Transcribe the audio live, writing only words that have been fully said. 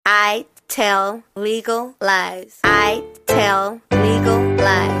tell legal lies. I tell legal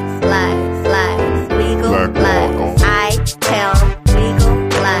lies. Lies, lies, legal lies. I tell legal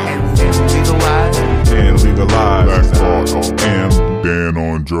lies. And legalize. And Dan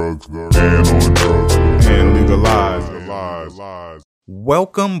on drugs. And legalize.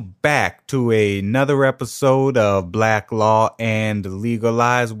 Welcome back to another episode of Black Law and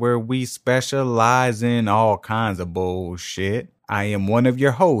Legalize, where we specialize in all kinds of bullshit. I am one of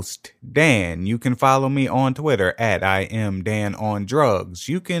your hosts, Dan. You can follow me on Twitter at I am Dan on Drugs.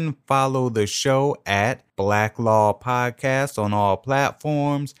 You can follow the show at Black Law Podcast on all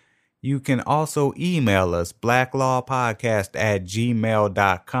platforms. You can also email us,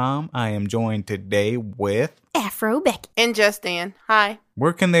 blacklawpodcast@gmail.com. I am joined today with Afro Becky. And Just Dan. Hi.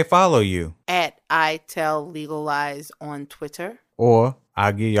 Where can they follow you? At I Tell Legal Lies on Twitter. Or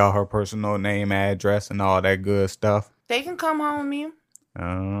I'll give y'all her personal name, address, and all that good stuff. They can come home with me.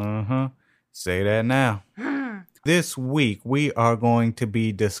 Say that now. This week, we are going to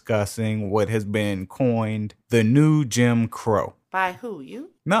be discussing what has been coined the new Jim Crow. By who? You?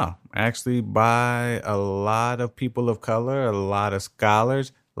 No, actually by a lot of people of color, a lot of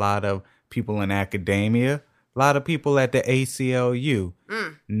scholars, a lot of people in academia, a lot of people at the ACLU,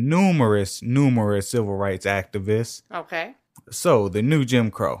 numerous civil rights activists. Okay. So, the new Jim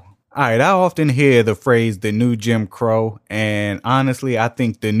Crow. All right, I often hear the phrase the new Jim Crow, and honestly, I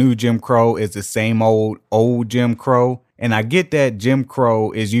think the new Jim Crow is the same old Jim Crow. And I get that Jim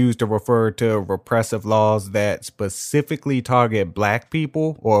Crow is used to refer to repressive laws that specifically target black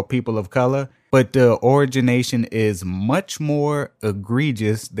people or people of color, but the origination is much more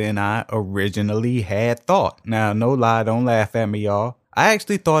egregious than I originally had thought. Now, no lie, don't laugh at me, y'all. I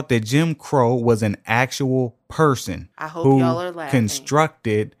actually thought that Jim Crow was an actual person y'all are laughing.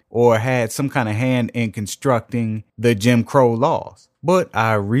 Constructed or had some kind of hand in constructing the Jim Crow laws. But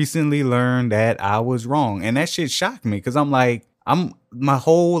I recently learned that I was wrong. And that shit shocked me because my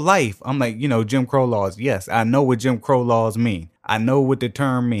whole life, I'm like, Jim Crow laws. Yes, I know what Jim Crow laws mean. I know what the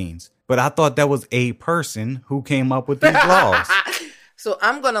term means. But I thought that was a person who came up with these laws. So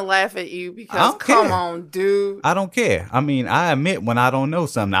I'm going to laugh at you because, come on, dude. I don't care. I mean, I admit when I don't know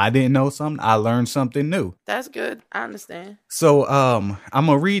something, I didn't know something, I learned something new. That's good. I understand. So I'm going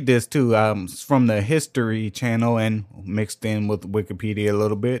to read this too. It's from the History Channel and mixed in with Wikipedia a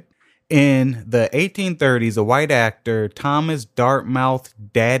little bit. In the 1830s, a white actor, Thomas Dartmouth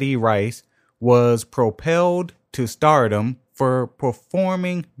Daddy Rice, was propelled to stardom for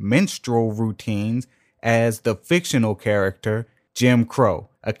performing minstrel routines as the fictional character Jim Crow,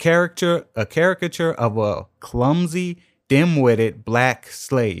 a caricature of a clumsy, dim-witted black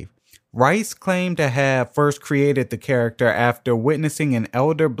slave. Rice claimed to have first created the character after witnessing an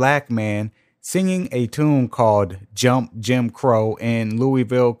elder black man singing a tune called Jump Jim Crow in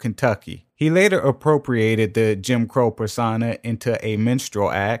Louisville, Kentucky. He later appropriated the Jim Crow persona into a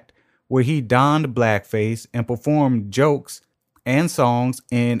minstrel act where he donned blackface and performed jokes and songs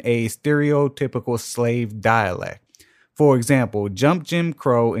in a stereotypical slave dialect. For example, Jump Jim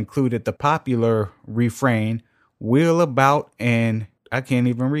Crow included the popular refrain, wheel about and, I can't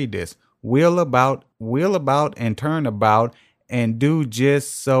even read this, wheel about and turn about and do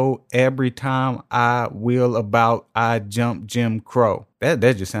just so every time I wheel about, I jump Jim Crow. That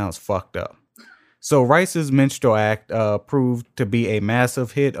just sounds fucked up. So Rice's minstrel act proved to be a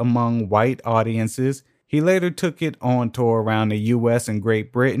massive hit among white audiences. He later took it on tour around the U.S. and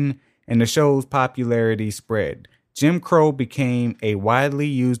Great Britain, and the show's popularity spread. Jim Crow became a widely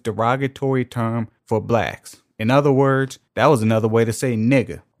used derogatory term for blacks. In other words, that was another way to say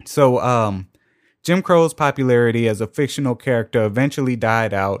nigga. So, Jim Crow's popularity as a fictional character eventually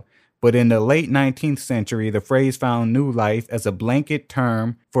died out, but in the late 19th century, the phrase found new life as a blanket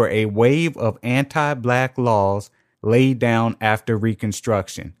term for a wave of anti-black laws laid down after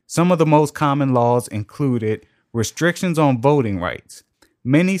Reconstruction. Some of the most common laws included restrictions on voting rights.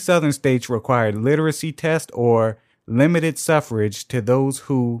 Many southern states required literacy tests or limited suffrage to those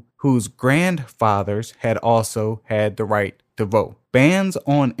whose grandfathers had also had the right to vote. Bans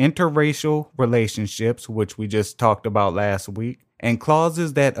on interracial relationships, which we just talked about last week, and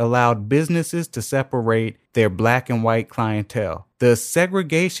clauses that allowed businesses to separate their black and white clientele. The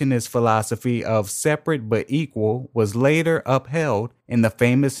segregationist philosophy of separate but equal was later upheld in the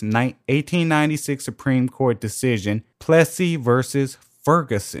famous 1896 Supreme Court decision, Plessy versus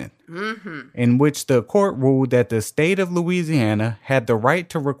Ferguson, in which the court ruled that the state of Louisiana had the right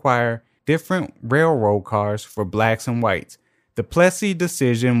to require different railroad cars for blacks and whites. The Plessy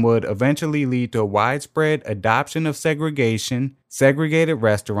decision would eventually lead to a widespread adoption of segregation, segregated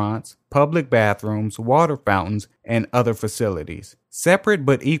restaurants, public bathrooms, water fountains, and other facilities. Separate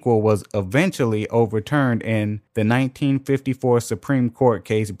but equal was eventually overturned in the 1954 Supreme Court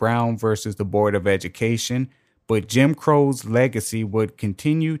case Brown versus the Board of Education, but Jim Crow's legacy would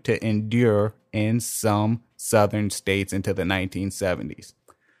continue to endure in some southern states into the 1970s.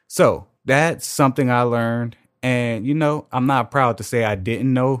 So that's something I learned. And, you know, I'm not proud to say I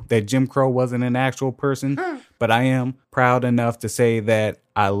didn't know that Jim Crow wasn't an actual person, but I am proud enough to say that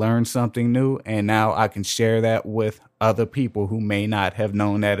I learned something new, and now I can share that with other people who may not have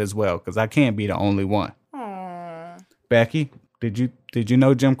known that as well, because I can't be the only one. Aww. Becky, did you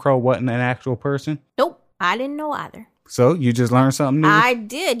know Jim Crow wasn't an actual person? Nope, I didn't know either. So you just learned something new? I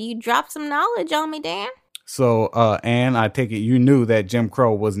did. You dropped some knowledge on me, Dan. So, Ann, I take it you knew that Jim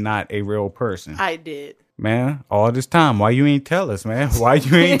Crow was not a real person. I did. Man, all this time, why you ain't tell us, man? Why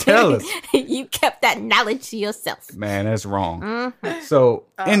you ain't tell us? You kept that knowledge to yourself. Man, that's wrong. So,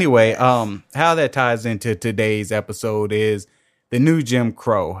 anyway, how that ties into today's episode is the new Jim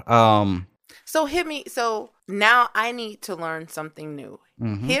Crow. So now I need to learn something new.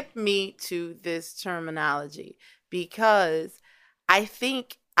 Hip me to this terminology, because I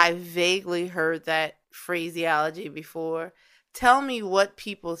think I vaguely heard that phraseology before. Tell me what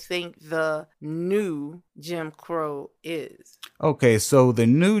people think the new Jim Crow is. Okay, so the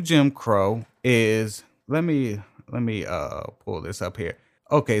new Jim Crow is, let me pull this up here.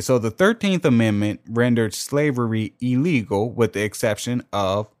 Okay, so the 13th Amendment rendered slavery illegal with the exception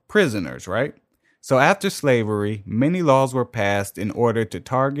of prisoners, right? So after slavery, many laws were passed in order to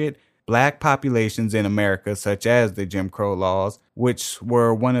target black populations in America, such as the Jim Crow laws, which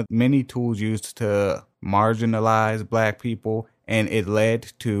were one of many tools used to marginalize black people, and it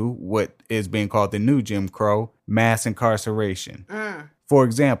led to what is being called the new Jim Crow, mass incarceration. For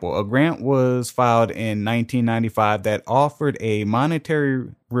example, a grant was filed in 1995 that offered a monetary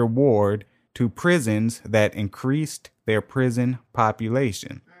reward to prisons that increased their prison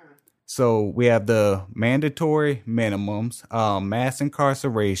population. So we have the mandatory minimums, mass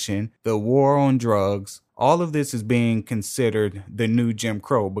incarceration, the war on drugs. All of this is being considered the new Jim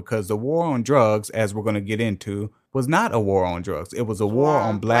Crow, because the war on drugs, as we're going to get into, was not a war on drugs. It was a war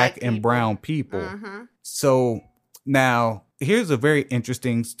on black and brown people. So now here's a very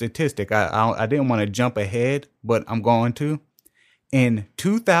interesting statistic. I didn't want to jump ahead, but I'm going to. In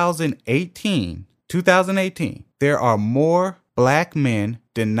 2018, there are more black men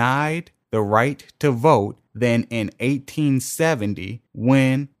denied the right to vote than in 1870,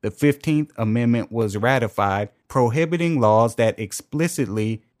 when the 15th Amendment was ratified, prohibiting laws that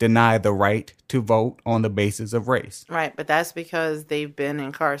explicitly deny the right to vote on the basis of race. Right, but that's because they've been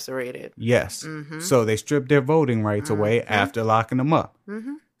incarcerated. Yes. So they stripped their voting rights away after locking them up.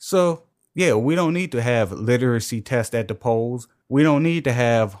 So, yeah, we don't need to have literacy tests at the polls. We don't need to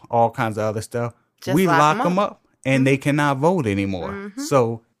have all kinds of other stuff. We lock them up. And they cannot vote anymore.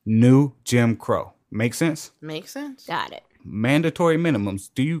 So, new Jim Crow. Make sense? Makes sense. Got it. Mandatory minimums.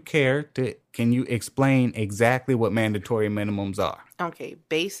 Do you care to, can you explain exactly what mandatory minimums are? Okay,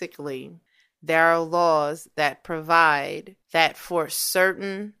 basically, there are laws that provide that for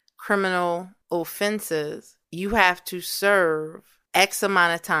certain criminal offenses, you have to serve X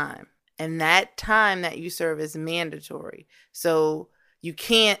amount of time. And that time that you serve is mandatory. So you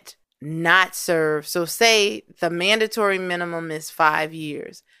can't not serve. So say the mandatory minimum is 5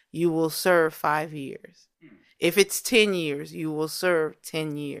 years. You will serve 5 years. If it's 10 years, you will serve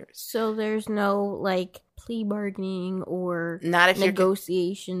 10 years. So there's no like plea bargaining or not if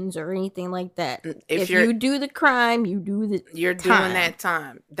negotiations or anything like that. If you do the crime, you do the You're time. doing that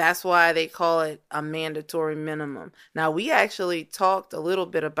time. That's why they call it a mandatory minimum. Now, we actually talked a little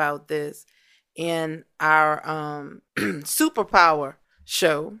bit about this in our superpower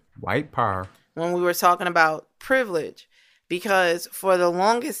show. White power. When we were talking about privilege. Because for the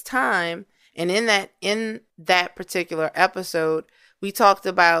longest time, and in that particular episode, we talked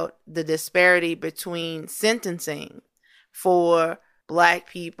about the disparity between sentencing for black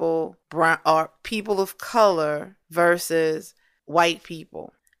people, brown, or people of color versus white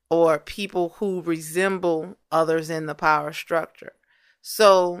people, or people who resemble others in the power structure.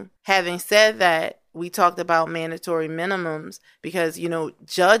 So, having said that, we talked about mandatory minimums because, you know,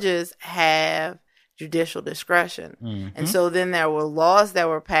 judges have judicial discretion. And so then there were laws that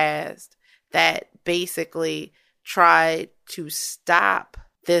were passed that basically tried to stop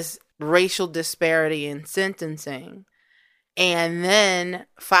this racial disparity in sentencing. And then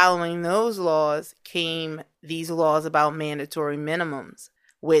following those laws came these laws about mandatory minimums,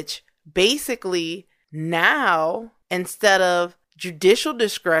 which basically now instead of judicial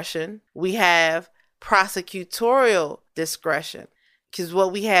discretion, we have prosecutorial discretion. Because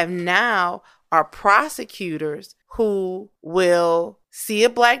what we have now are prosecutors who will see a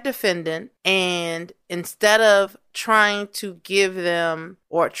black defendant, and instead of trying to give them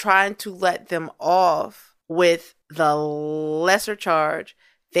or trying to let them off with the lesser charge,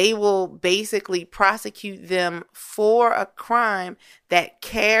 they will basically prosecute them for a crime that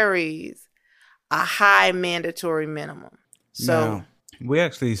carries a high mandatory minimum. So Now, we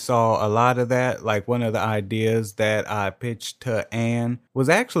actually saw a lot of that. Like, one of the ideas that I pitched to Ann was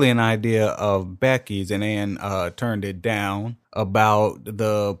actually an idea of Becky's, and Ann turned it down, about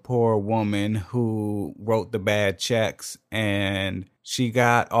the poor woman who wrote the bad checks, and she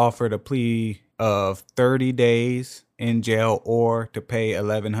got offered a plea of 30 days in jail or to pay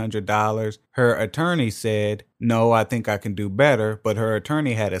 $1,100. Her attorney said, no, I think I can do better. But her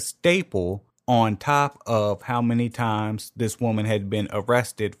attorney had a staple on top of how many times this woman had been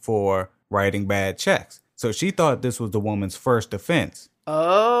arrested for writing bad checks. So she thought this was the woman's first offense.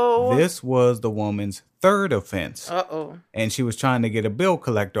 Oh. This was the woman's third offense. Uh-oh. And she was trying to get a bill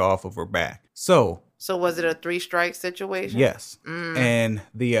collector off of her back. So was it a 3-strike situation? yes. And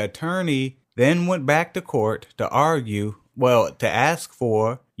the attorney then went back to court to argue, well, to ask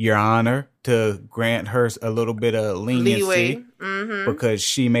for, Your Honor, to grant her a little bit of leniency because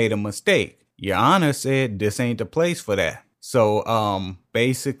she made a mistake. Your Honor said this ain't the place for that. So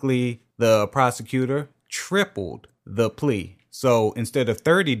basically the prosecutor tripled the plea. So instead of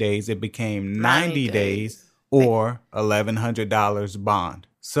 30 days, it became 90 days or $1,100 bond.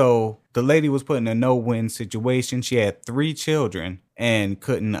 So the lady was put in a no-win situation. She had 3 children and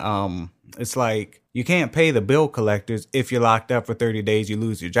couldn't, it's like, you can't pay the bill collectors. If you're locked up for 30 days, you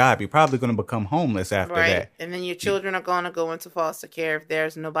lose your job. You're probably going to become homeless after that. And then your children are going to go into foster care if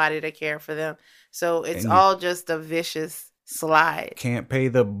there's nobody to care for them. So it's all just a vicious slide. Can't pay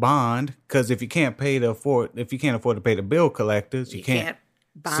the bond, because if you can't afford to pay the bill collectors, you can't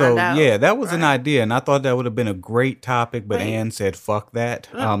bond out. Yeah, that was an idea, and I thought that would have been a great topic, but Ann said, "Fuck that,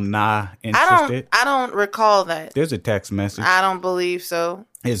 I'm not interested." I don't recall that. There's a text message. I don't believe so.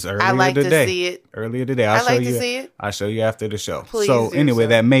 It's earlier I like today. to see it. Earlier today, I'd like to see it. I'll show you after the show. Please so do anyway, so.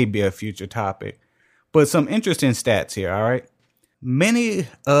 that may be a future topic, but some interesting stats here. All right, many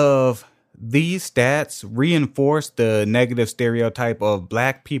of these stats reinforce the negative stereotype of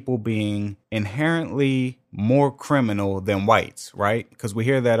black people being inherently more criminal than whites, right? Because we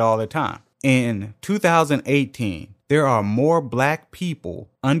hear that all the time. In 2018, there are more black people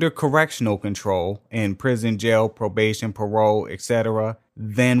under correctional control in prison, jail, probation, parole, etc.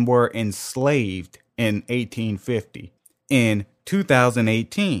 than were enslaved in 1850. In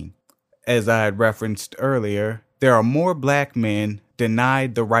 2018, as I had referenced earlier, there are more black men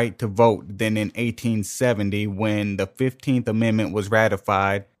denied the right to vote than in 1870, when the 15th Amendment was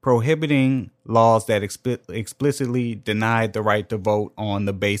ratified, prohibiting laws that explicitly denied the right to vote on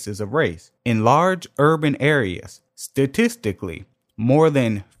the basis of race. In large urban areas, statistically, more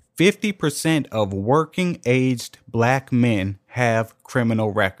than 50% of working-aged black men have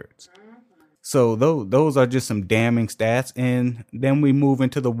criminal records. So those are just some damning stats. And then we move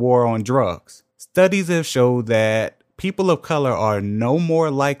into the war on drugs. Studies have showed that people of color are no more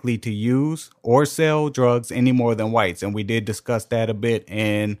likely to use or sell drugs any more than whites. And we did discuss that a bit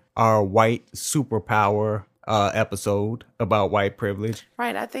in our white superpower episode about white privilege.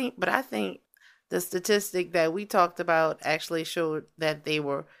 Right. I think the statistic that we talked about actually showed that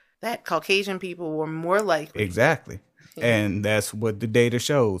that Caucasian people were more likely. Exactly. And that's what the data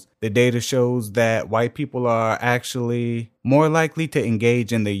shows. The data shows that white people are actually more likely to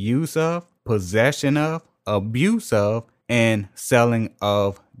engage in the use of, possession of, abuse of, and selling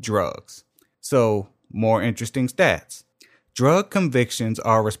of drugs. So, more interesting stats. Drug convictions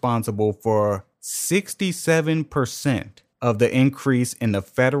are responsible for 67% of the increase in the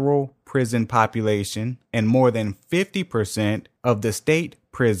federal prison population and more than 50% of the state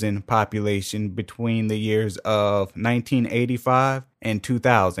prison population between the years of 1985 and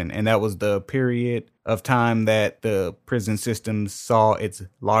 2000. And that was the period of time that the prison system saw its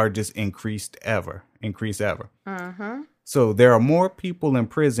largest increase ever. So there are more people in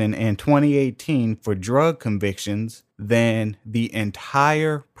prison in 2018 for drug convictions than the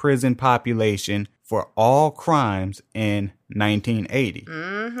entire prison population for all crimes in 1980.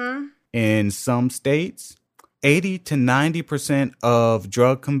 In some states, 80 to 90% of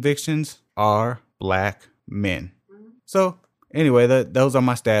drug convictions are black men. So anyway, those are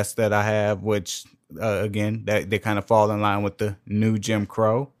my stats that I have, which again, that they kind of fall in line with the new Jim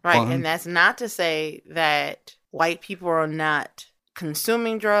Crow. Right. And that's not to say that white people are not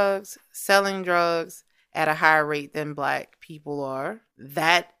consuming drugs, selling drugs, at a higher rate than black people are.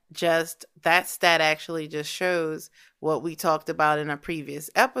 That stat actually just shows what we talked about in a previous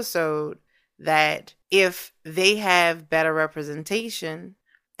episode, that if they have better representation,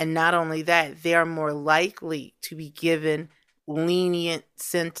 and not only that, they are more likely to be given lenient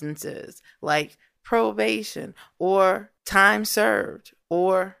sentences like probation or time served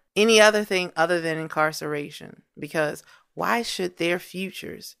or any other thing other than incarceration, because why should their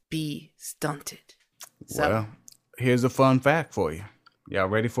futures be stunted? Well, here's a fun fact for you. Y'all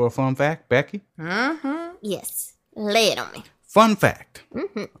ready for a fun fact, Becky? Mm-hmm. Yes. Lay it on me. Fun fact.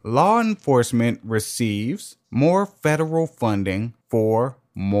 Law enforcement receives more federal funding for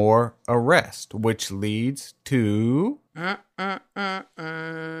more arrests, which leads to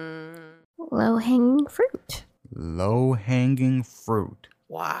Low-hanging fruit. low-hanging fruit.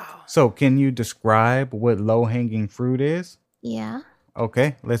 Wow. So can you describe what low-hanging fruit is? Yeah.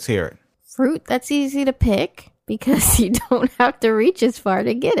 Okay, let's hear it. Fruit that's easy to pick because you don't have to reach as far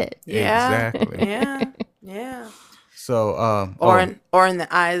to get it. Yeah. Exactly. Yeah. So, Or in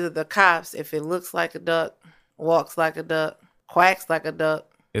the eyes of the cops, if it looks like a duck, walks like a duck, quacks like a duck,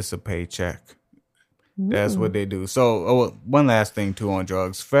 it's a paycheck. That's what they do. So, one last thing, too, on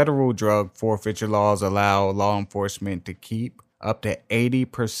drugs. Federal drug forfeiture laws allow law enforcement to keep up to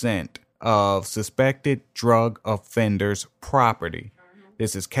 80% of suspected drug offenders' property.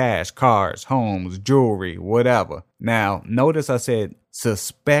 This is cash, cars, homes, jewelry, whatever. Now, notice I said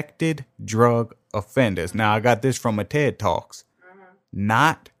suspected drug offenders. Now, I got this from a TED Talks.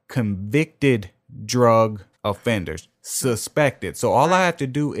 Not convicted drug offenders. Suspected. So all I have to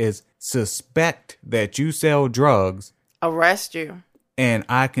do is suspect that you sell drugs, arrest you. and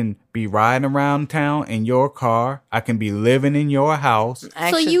I can be riding around town in your car. I can be living in your house.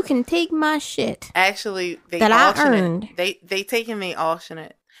 Actually, so you can take my shit. Actually, they that I auction earned. it. They take and they auction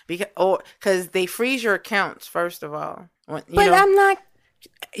it because they freeze your accounts first of all. I'm not.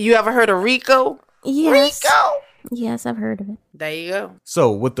 You ever heard of RICO? Yes. RICO. Yes, I've heard of it. There you go.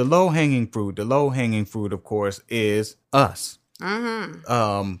 So with the low-hanging fruit, of course, is us.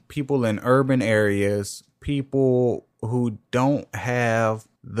 Mm-hmm. People in urban areas, people who don't have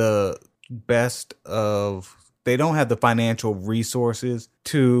the they don't have the financial resources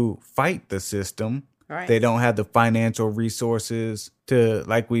to fight the system. Right. They don't have the financial resources to,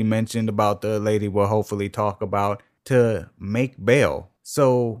 like we mentioned about the lady we'll hopefully talk about, to make bail.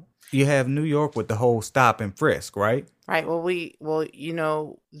 So you have New York with the whole stop and frisk, right? Right.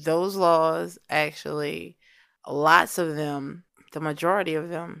 Those laws actually, lots of them, the majority of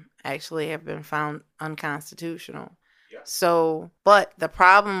them actually have been found unconstitutional. Yeah. So, but the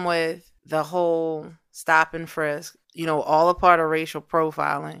problem with the whole stop and frisk, all a part of racial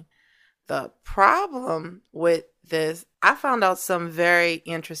profiling. The problem with this, I found out some very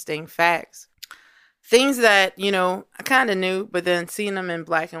interesting facts. Things that, I kind of knew, but then seeing them in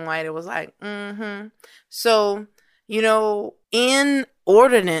black and white, it was like, So,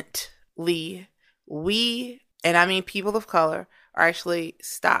 inordinately, people of color are actually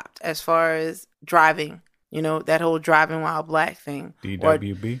stopped as far as driving, that whole driving while black thing.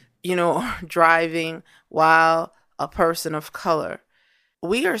 DWB? Or driving while a person of color.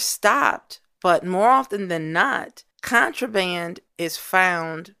 We are stopped, but more often than not, contraband is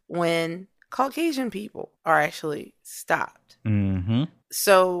found when Caucasian people are actually stopped. Mm-hmm.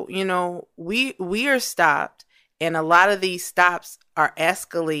 So, we are stopped, and a lot of these stops are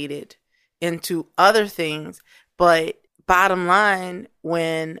escalated into other things. But bottom line,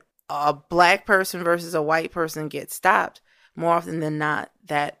 when a black person versus a white person gets stopped, more often than not,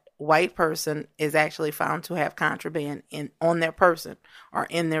 that white person is actually found to have contraband on their person or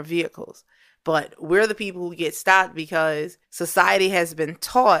in their vehicles. But we're the people who get stopped because society has been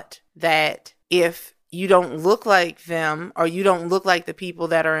taught that if you don't look like them or you don't look like the people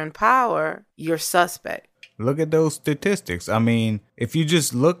that are in power, you're suspect. Look at those statistics. I mean, if you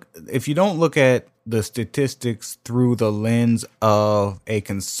don't look at the statistics through the lens of a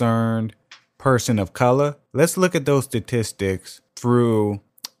concerned person of color, let's look at those statistics through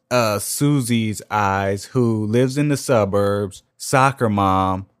Susie's eyes, who lives in the suburbs, soccer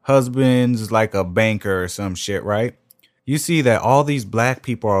mom, husband's like a banker or some shit, right? You see that all these black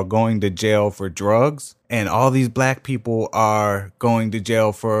people are going to jail for drugs, and all these black people are going to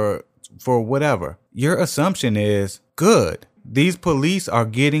jail for whatever. Your assumption is, good, these police are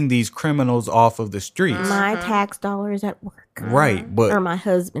getting these criminals off of the streets. My tax dollars at work. Right, but or my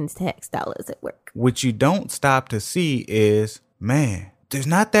husband's tax dollars at work. What you don't stop to see is, man, there's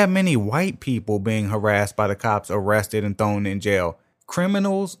not that many white people being harassed by the cops, arrested, and thrown in jail.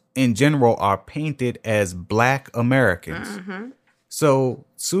 Criminals in general are painted as black Americans. Mm-hmm. So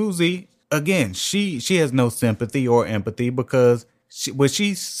Susie again, she has no sympathy or empathy because what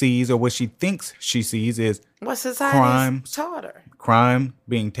she sees or what she thinks she sees is what society taught her. Crime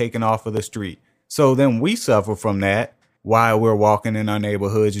being taken off of the street. So then we suffer from that while we're walking in our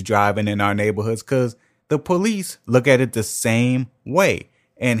neighborhoods, driving in our neighborhoods, because the police look at it the same way.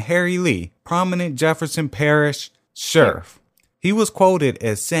 And Harry Lee, prominent Jefferson Parish sheriff, he was quoted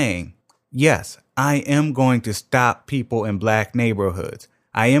as saying, "Yes, I am going to stop people in black neighborhoods.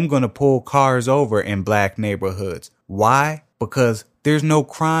 I am going to pull cars over in black neighborhoods. Why? Because there's no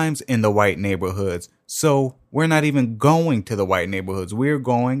crimes in the white neighborhoods. So we're not even going to the white neighborhoods. We're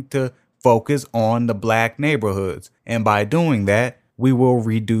going to focus on the black neighborhoods. And by doing that, we will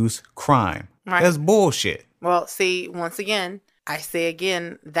reduce crime." Right. That's bullshit. Well, see, once again, I say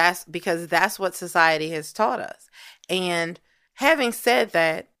again, that's because that's what society has taught us. And having said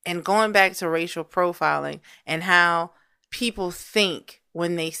that, and going back to racial profiling and how people think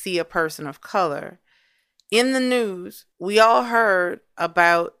when they see a person of color, in the news, we all heard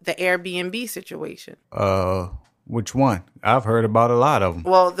about the Airbnb situation. Which one? I've heard about a lot of them.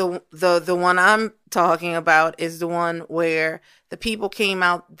 Well, the one I'm talking about is the one where the people came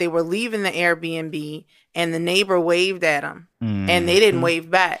out, they were leaving the Airbnb, and the neighbor waved at them, and they didn't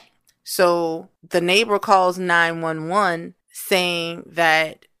wave back. So the neighbor calls 911 saying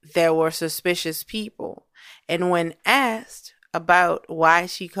that there were suspicious people. And when asked about why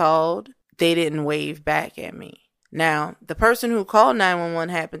she called, they didn't wave back at me. Now, the person who called 911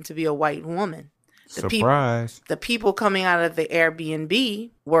 happened to be a white woman. Surprise. The people coming out of the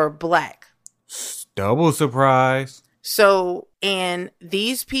Airbnb were black. Double surprise. So, and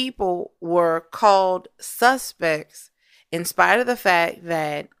these people were called suspects in spite of the fact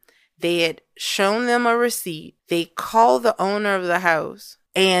that they had shown them a receipt. They called the owner of the house,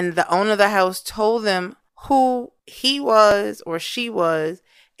 and the owner of the house told them who he was or she was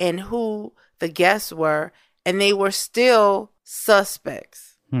and who the guests were, and they were still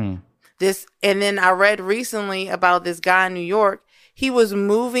suspects. And then I read recently about this guy in New York. He was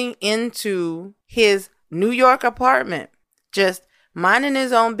moving into his New York apartment, just minding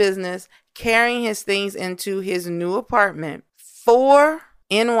his own business, carrying his things into his new apartment. 4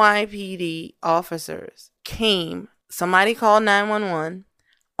 NYPD officers came. Somebody called 911,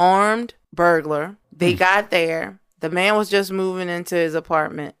 armed burglar. They got there. The man was just moving into his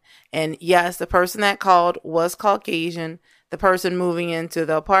apartment. And yes, the person that called was Caucasian. The person moving into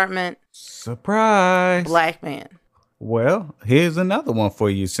the apartment, surprise, black man. Well, here's another one for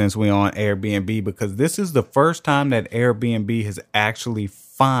you since we're on Airbnb, because this is the first time that Airbnb has actually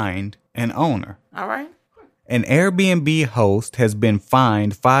fined an owner. All right. An Airbnb host has been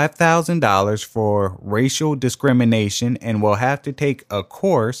fined $5,000 for racial discrimination and will have to take a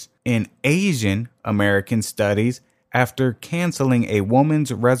course in Asian American studies after canceling a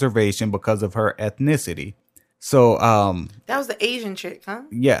woman's reservation because of her ethnicity. So, that was the Asian chick, huh?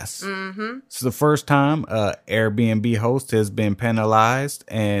 Yes. It's the first time Airbnb host has been penalized,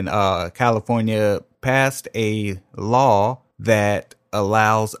 and California passed a law that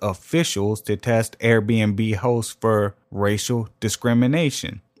allows officials to test Airbnb hosts for racial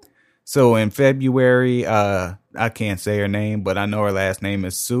discrimination. So in February, I can't say her name, but I know her last name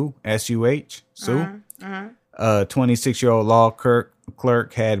is Sue, S-U-H, Sue. A 26-year-old law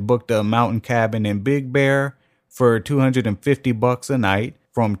clerk had booked a mountain cabin in Big Bear for $250 a night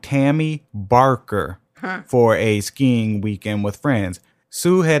from Tammy Barker for a skiing weekend with friends.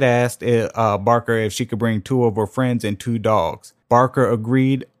 Sue had asked Barker if she could bring 2 of her friends and 2 dogs. Barker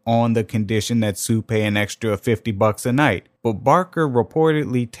agreed on the condition that Sue pay an extra $50 a night. But Barker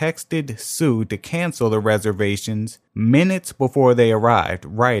reportedly texted Sue to cancel the reservations minutes before they arrived,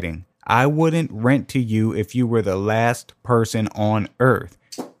 writing, "I wouldn't rent to you if you were the last person on earth."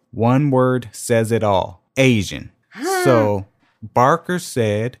 One word says it all. Asian. So Barker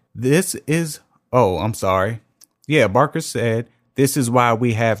said, Barker said, "This is why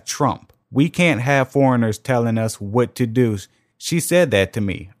we have Trump. We can't have foreigners telling us what to do." She said that to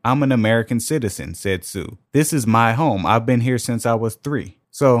me. "I'm an American citizen," said Sue. "This is my home. I've been here since I was 3.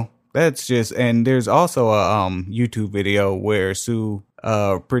 So that's just, and there's also a YouTube video where Sue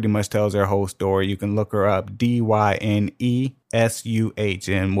pretty much tells her whole story. You can look her up, DYNESUH,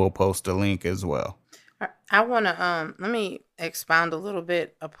 and we'll post a link as well. I want to let me expound a little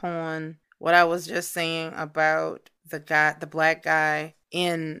bit upon what I was just saying about the black guy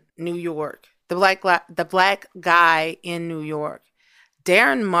in New York. The black guy in New York.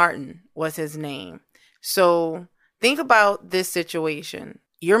 Darren Martin was his name. So think about this situation.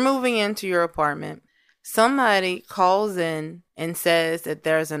 You're moving into your apartment. Somebody calls in and says that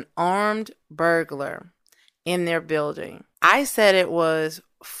there's an armed burglar in their building. I said it was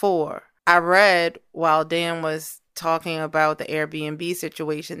 4. I read while Dan was talking about the Airbnb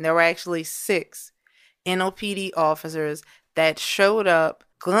situation, there were actually 6 NOPD officers that showed up,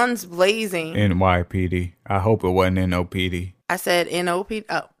 guns blazing. NYPD. I hope it wasn't NOPD. I said NOPD.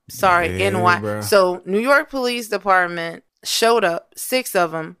 Oh, sorry, Yeah, NY. bruh. So New York Police Department showed up, 6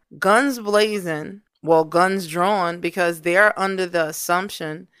 of them, guns blazing, well, guns drawn, because they're under the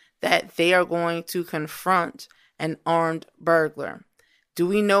assumption that they are going to confront an armed burglar. Do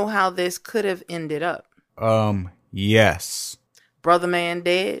we know how this could have ended up? Yes. Brother man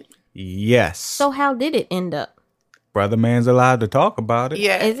dead? Yes. So how did it end up? Brother man's allowed to talk about it.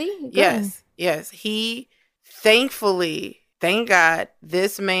 Yeah. Is he? Good. Yes. He, thankfully, thank God,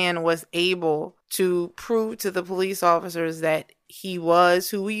 this man was able to prove to the police officers that he was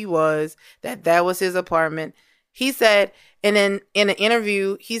who he was, that was his apartment. He said, and then in an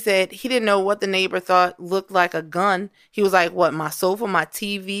interview, he said he didn't know what the neighbor thought looked like a gun. He was like, what, my sofa, my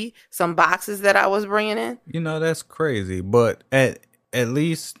TV, some boxes that I was bringing in? You know, that's crazy. But at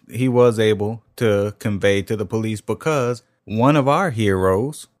least he was able to convey to the police, because one of our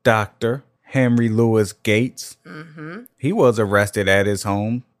heroes, Dr. Henry Louis Gates, he was arrested at his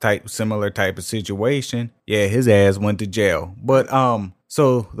home, similar type of situation. Yeah, his ass went to jail. But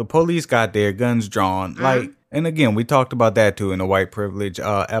so the police got their guns drawn, and again, we talked about that too in the white privilege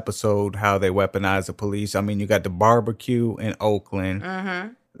episode, how they weaponize the police. I mean, you got the barbecue in Oakland.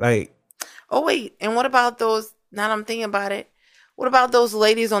 Oh, wait. And what about those, now that I'm thinking about it, what about those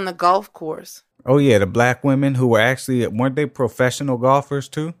ladies on the golf course? Oh yeah, the black women who weren't they professional golfers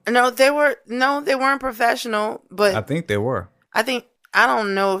too? No, they weren't professional, but I think they were. I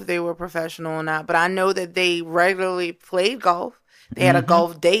don't know if they were professional or not, but I know that they regularly played golf. They had a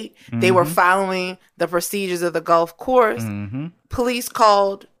golf date. They were following the procedures of the golf course. Police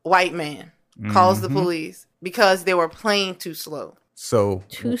called white man, calls the police because they were playing too slow. So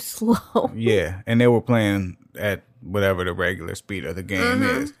Too slow. yeah, and they were playing at whatever the regular speed of the game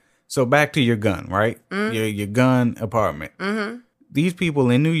is. So back to your gun, right? Your gun apartment. These people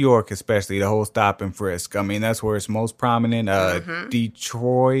in New York, especially the whole stop and frisk. I mean, that's where it's most prominent.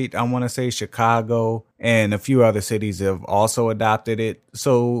 Detroit, I want to say Chicago, and a few other cities have also adopted it.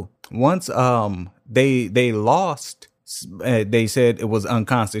 So once they lost, they said it was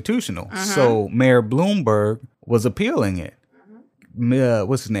unconstitutional. So Mayor Bloomberg was appealing it.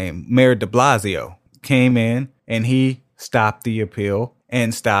 What's his name? Mayor de Blasio came in and he stopped the appeal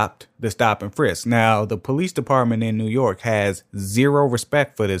and stopped the stop and frisk. Now, the police department in New York has zero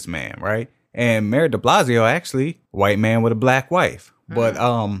respect for this man, right? And Mayor de Blasio, actually, white man with a black wife. But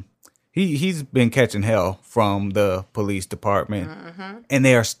he's been catching hell from the police department. And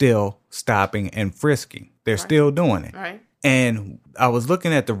they are still stopping and frisking. They're still doing it. Right. And I was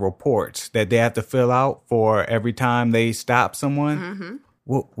looking at the reports that they have to fill out for every time they stop someone.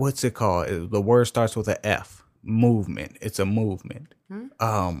 What's it called? The word starts with an F. Movement. It's a movement.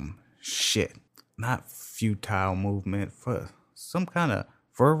 Not futile movement, for some kind of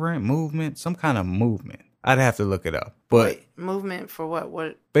fervent movement, some kind of movement. I'd have to look it up. But Wait, movement for what?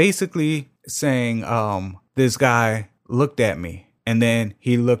 What? basically saying, this guy looked at me and then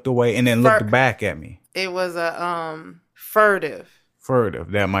he looked away and then looked back at me. It was a furtive.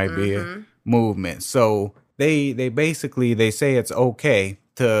 Furtive, that might be a movement. So they basically say it's okay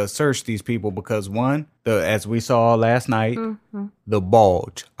to search these people because one, as we saw last night, the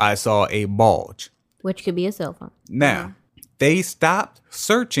bulge. I saw a bulge. Which could be a cell phone. Now, they stopped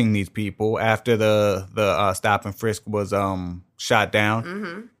searching these people after the stop and frisk was shot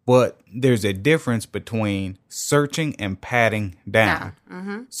down. But there's a difference between searching and patting down.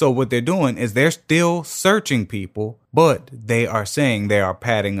 So what they're doing is they're still searching people, but they are saying they are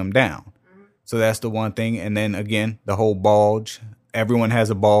patting them down. So that's the one thing. And then again, the whole bulge. Everyone has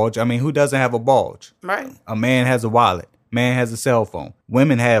a bulge. I mean, who doesn't have a bulge? Right. A man has a wallet. Man has a cell phone.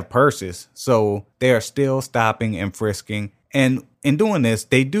 Women have purses. So they are still stopping and frisking. And in doing this,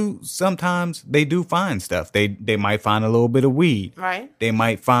 they do find stuff. They might find a little bit of weed. Right. They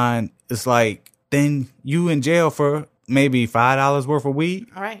might find, it's like, then you in jail for maybe $5 worth of weed.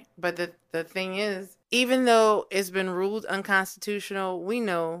 Right. But the thing is, even though it's been ruled unconstitutional, we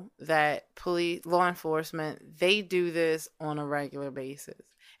know that law enforcement, they do this on a regular basis.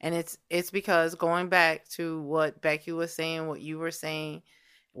 And it's because, going back to what Becky was saying, what you were saying,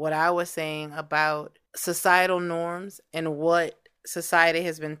 what I was saying about societal norms and what society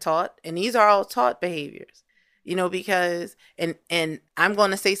has been taught. And these are all taught behaviors, because, and I'm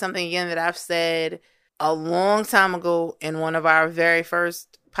going to say something again that I've said a long time ago in one of our very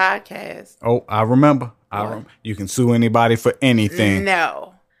first podcasts. Oh, I remember. You can sue anybody for anything.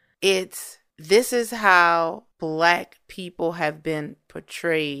 No, this is how Black people have been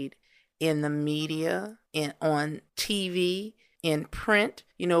portrayed in the media, on TV, in print.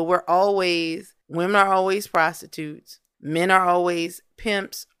 Women are always prostitutes. Men are always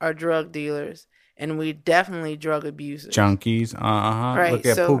pimps or drug dealers. And we definitely drug abusers. Junkies. Right, Look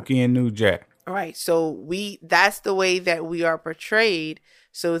at Pookie and New Jack. Right. So that's the way that we are portrayed.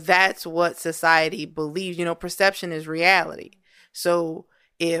 So that's what society believes. Perception is reality. So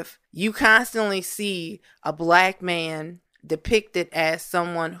if you constantly see a black man depicted as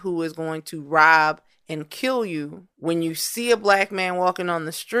someone who is going to rob and kill you, when you see a black man walking on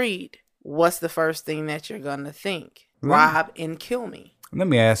the street, what's the first thing that you're going to think? Rob and kill me. Let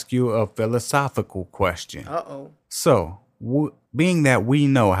me ask you a philosophical question. Uh-oh. So, being that we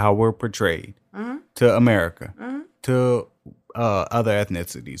know how we're portrayed to America, to other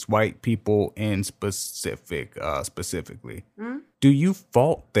ethnicities, white people in specifically, do you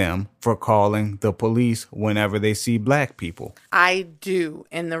fault them for calling the police whenever they see black people? I do.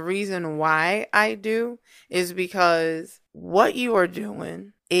 And the reason why I do is because what you are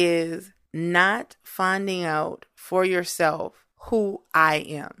doing is not finding out for yourself who I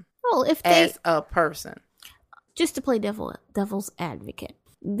am as a person. Just to play devil's advocate,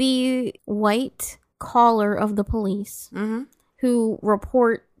 the white caller of the police who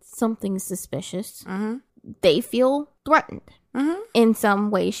report something suspicious, they feel threatened in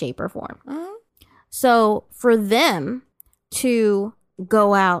some way, shape, or form. So for them to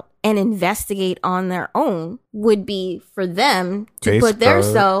go out and investigate on their own would be for them to put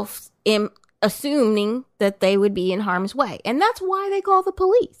themselves in, assuming that they would be in harm's way. And that's why they call the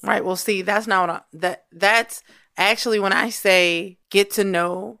police. Right. Well, see, that's not what that's actually when I say get to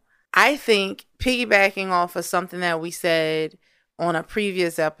know, I think piggybacking off of something that we said on a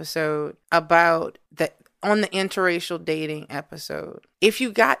previous episode about on the interracial dating episode. If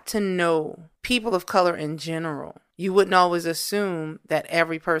you got to know people of color in general, you wouldn't always assume that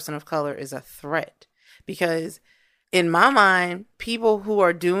every person of color is a threat. Because in my mind, people who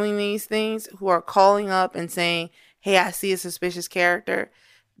are doing these things, who are calling up and saying, hey, I see a suspicious character,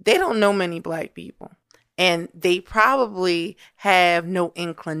 they don't know many black people. And they probably have no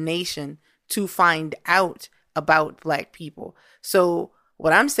inclination to find out about black people. So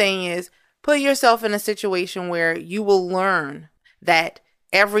what I'm saying is put yourself in a situation where you will learn that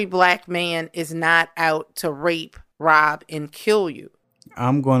every black man is not out to rape, rob, and kill you.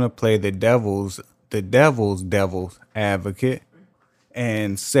 I'm going to play the devil's advocate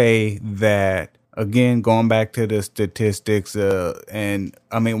and say that, again, going back to the statistics, and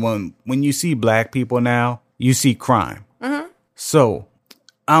I mean, when you see black people now, you see crime. So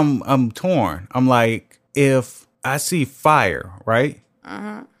I'm torn. I'm like, if I see fire, right?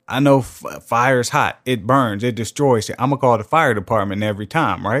 I know fire's hot. It burns. It destroys shit. I'm going to call the fire department every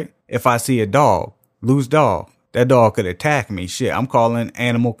time, right? If I see a dog, loose dog, that dog could attack me. Shit, I'm calling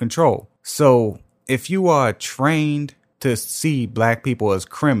animal control. So if you are trained to see black people as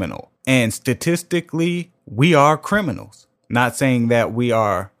criminal, and statistically, we are criminals. Not saying that we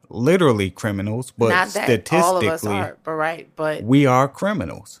are literally criminals, but not that statistically, all of us are, but we are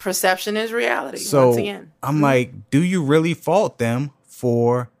criminals. Perception is reality. So once again, I'm like, do you really fault them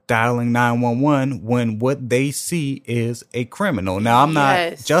for dialing 911 when what they see is a criminal? Now, I'm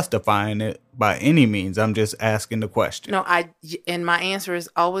not justifying it by any means. I'm just asking the question. No, and my answer is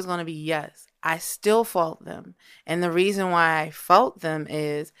always going to be yes. I still fault them. And the reason why I fault them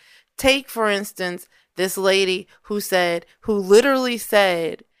is, take, for instance, this lady who literally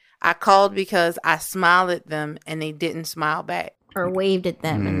said, I called because I smiled at them and they didn't smile back. Or waved at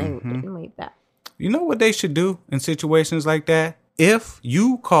them and they didn't wave back. You know what they should do in situations like that? If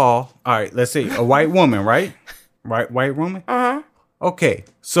you call, all right, let's say a white woman, right? Right, white woman? Okay,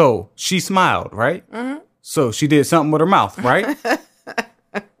 so she smiled, right? So she did something with her mouth, right?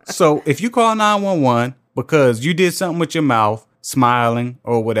 So if you call 911 because you did something with your mouth, smiling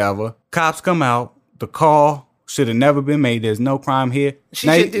or whatever, cops come out, the call should have never been made. There's no crime here. She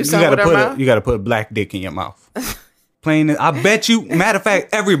should do something with her mouth? You got to put a black dick in your mouth. Plain, I bet you, matter of fact,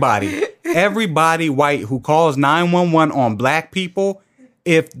 everybody white who calls 911 on black people,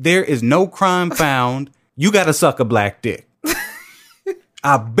 if there is no crime found, you got to suck a black dick.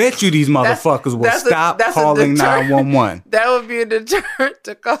 I bet you these motherfuckers will stop calling 911. That would be a deterrent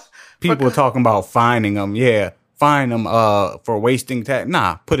to call. People are talking about fining them. Yeah, fine them for wasting tax.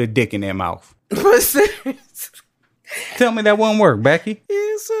 Nah, put a dick in their mouth. But seriously. Tell me that won't work, Becky.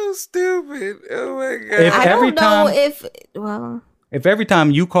 You're so stupid. Oh my God. If every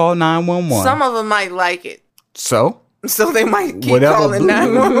time you call 911. Some of them might like it. So they might keep calling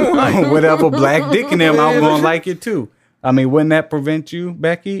 911. Whatever black dick in them, I'm going to like it too. I mean, wouldn't that prevent you,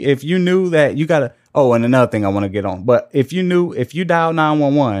 Becky? If you knew that you got to, Oh, and another thing I want to get on. But if you dial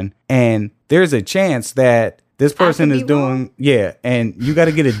 911 and there's a chance that this person is doing, and you got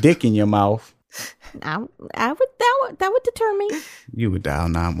to get a dick in your mouth. That would deter me. You would dial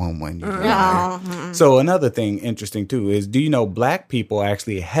 911. So another thing interesting too is, do you know black people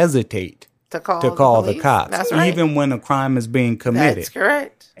actually hesitate to call the cops, That's right. even when a crime is being committed? That's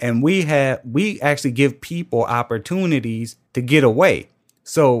correct. And we actually give people opportunities to get away.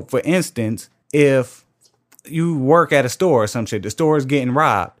 So, for instance, if you work at a store or some shit, the store is getting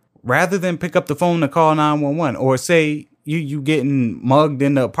robbed, rather than pick up the phone to call 911, or say you getting mugged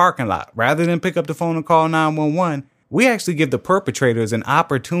in the parking lot, rather than pick up the phone and call 911, we actually give the perpetrators an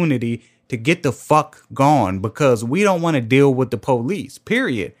opportunity to get the fuck gone, because we don't want to deal with the police,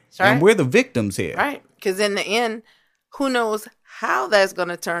 period. Right. And we're the victims here. Right. Because in the end, who knows how that's going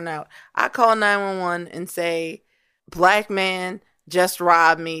to turn out. I call 911 and say, black man just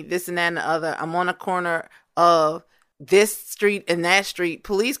robbed me, this and that and the other. I'm on a corner of this street and that street.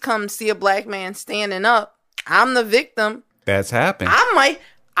 Police come see a black man standing up. I'm the victim. That's happened. I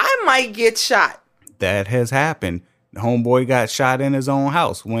might get shot. That has happened. The homeboy got shot in his own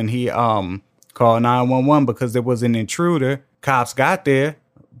house when he called 911 because there was an intruder. Cops got there.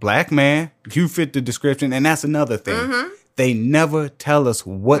 Black man, you fit the description. And that's another thing. Mm-hmm. They never tell us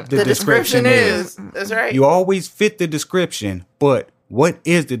what the description is. That's right. You always fit the description, but what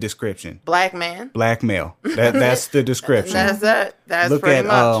is the description? Black man. Black male. That's the description. That's Look pretty at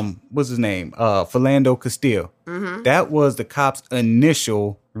much. What's his name? Philando Castile. Mm-hmm. That was the cop's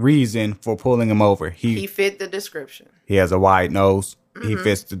initial reason for pulling him over. He fit the description. He has a wide nose. Mm-hmm. He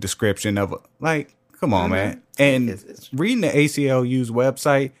fits the description of come on, man. And reading the ACLU's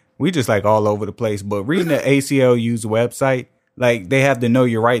website, we just all over the place, but reading the ACLU's website, they have the Know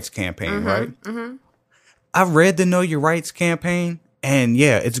Your Rights campaign, right? Mm-hmm. I've read the Know Your Rights campaign, and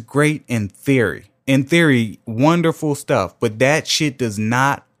yeah, it's great in theory. In theory, wonderful stuff, but that shit does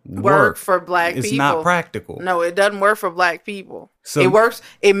not work for black people. It's not practical. No, it doesn't work for black people. So, it works.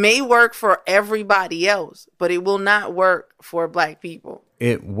 It may work for everybody else, but it will not work for black people.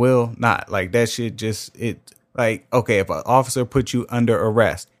 It will not. That shit okay, if an officer puts you under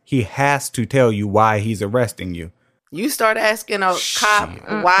arrest, he has to tell you why he's arresting you. You start asking a cop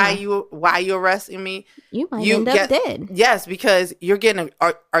why you arresting me, you might end up dead. Yes, because you're getting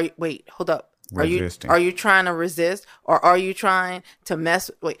wait, hold up. Resisting. Are you trying to resist, or are you trying to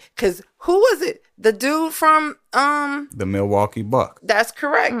mess? Wait, because who was it? The dude from the Milwaukee Bucks. That's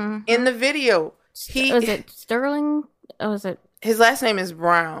correct. Mm-hmm. In the video, was it Sterling? Or was it? His last name is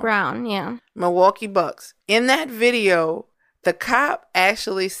Brown. Brown, yeah. Milwaukee Bucks. In that video, the cop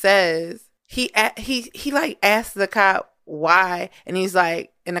actually says he asks the cop why, and he's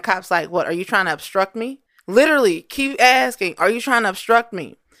like, and the cop's like, "What? Are you trying to obstruct me?" Literally, keep asking, "Are you trying to obstruct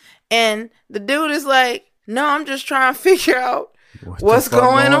me?" And the dude is like, "No, I'm just trying to figure out what's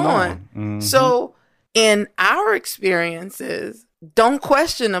going on." Mm-hmm. So, in our experiences, don't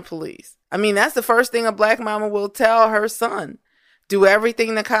question the police. I mean, that's the first thing a black mama will tell her son. Do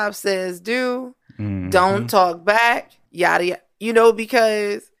everything the cop says do. Mm-hmm. Don't talk back. Yada yada.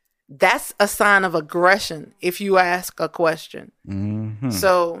 Because that's a sign of aggression if you ask a question. Mm-hmm.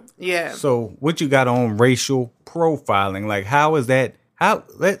 So, yeah. So, what you got on racial profiling? How is that?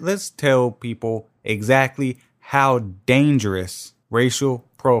 Let's tell people exactly how dangerous racial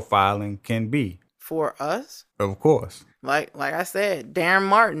profiling can be. For us? Of course. Like I said, Darren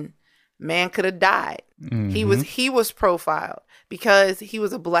Martin, man could have died. Mm-hmm. He was profiled because he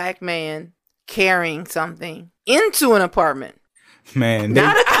was a black man carrying something into an apartment. Man,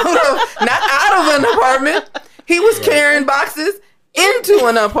 not out of an apartment. He was carrying boxes into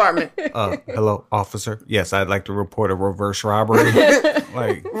an apartment. Hello, officer. Yes, I'd like to report a reverse robbery.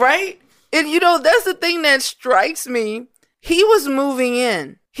 Right? And that's the thing that strikes me. He was moving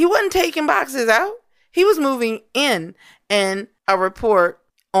in. He wasn't taking boxes out. He was moving in, and a report,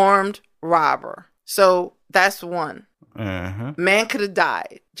 armed robber. So that's one. Uh-huh. Man could have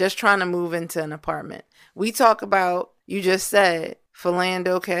died just trying to move into an apartment. We talk about, you just said,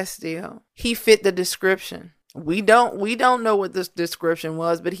 Philando Castile. He fit the description. We don't know what this description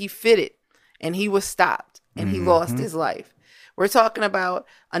was, but he fit it, and he was stopped, and he lost his life. We're talking about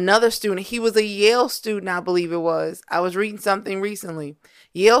another student. He was a Yale student, I believe it was. I was reading something recently.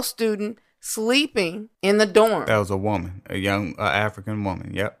 Yale student sleeping in the dorm. That was a woman, a young African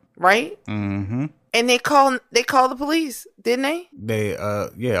woman. Yep. Right? Mm-hmm. And they called the police, didn't they?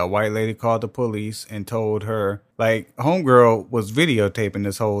 A white lady called the police and told her, homegirl was videotaping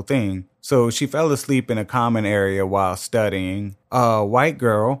this whole thing. So she fell asleep in a common area while studying. White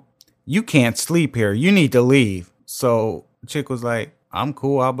girl, you can't sleep here. You need to leave. So the chick was like, I'm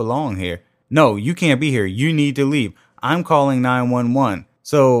cool. I belong here. no, you can't be here. You need to leave. I'm calling 911.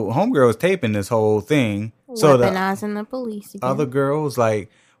 So homegirl was taping this whole thing. So weaponizing the police again. Other girl was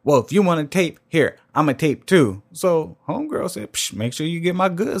like, well, if you want to tape, here, I'm going to tape too. So homegirl said, psh, make sure you get my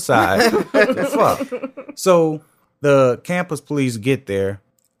good side. Fuck. So the campus police get there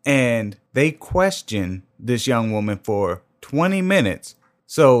and they question this young woman for 20 minutes.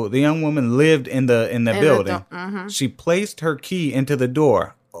 So the young woman lived in the building. She placed her key into the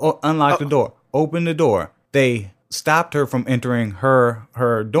door, unlocked the door, opened the door. They stopped her from entering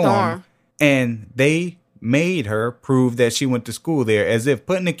her dorm. And they made her prove that she went to school there, as if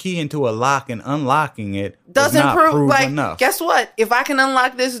putting a key into a lock and unlocking it doesn't prove like enough. Guess what? If I can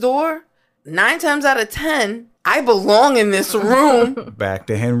unlock this door, 9 times out of 10, I belong in this room. Back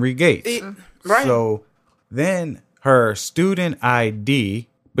to Henry Gates. Right. So then her student ID,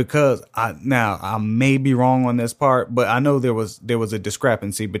 because I may be wrong on this part, but I know there was a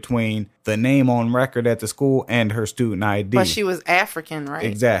discrepancy between the name on record at the school and her student ID. But she was African, right?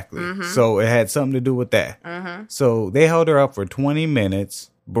 Exactly. So it had something to do with that. So they held her up for 20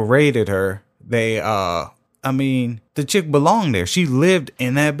 minutes, berated her. The chick belonged there. She lived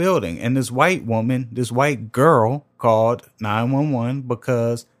in that building. And this white girl called 911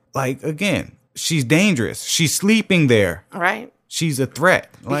 because, like, again, she's dangerous. She's sleeping there. Right. She's a threat.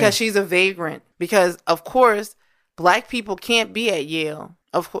 Because she's a vagrant. Because, of course, black people can't be at Yale.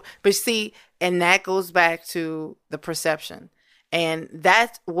 Of course. But see, and that goes back to the perception. And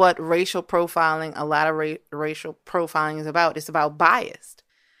that's what racial profiling, a lot of racial profiling is about. It's about bias.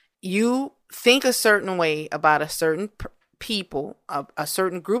 You think a certain way about a certain people, a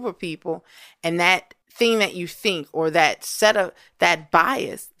certain group of people, and that thing that you think or that set of that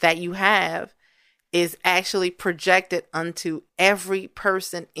bias that you have is actually projected onto every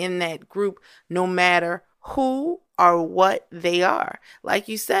person in that group, no matter who or what they are. Like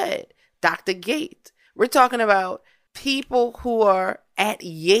you said, Dr. Gates, we're talking about people who are at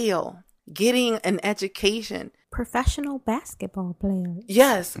Yale getting an education. Professional basketball players.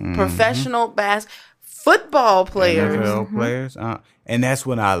 Yes, professional football players. NFL players. And that's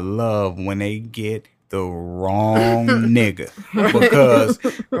what I love, when they get the wrong nigga, because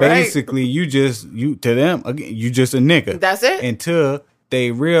basically you just a nigga. That's it. Until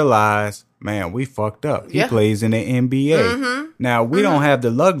they realize, man, we fucked up. He plays in the NBA. Now we don't have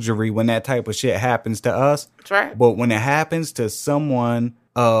the luxury when that type of shit happens to us. That's right. But when it happens to someone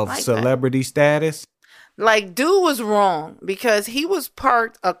of like celebrity status, like, dude was wrong because he was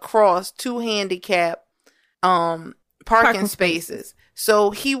parked across 2 handicap parking spaces.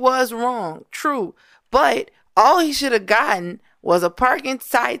 So he was wrong. True. But all he should have gotten was a parking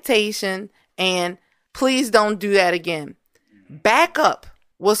citation and please don't do that again. Backup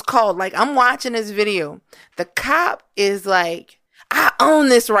was called. Like, I'm watching this video. The cop is like, I own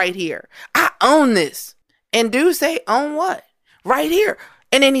this right here. I own this. And dude say, own what? Right here.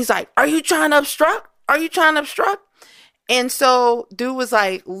 And then he's like, are you trying to obstruct? Are you trying to obstruct? And so dude was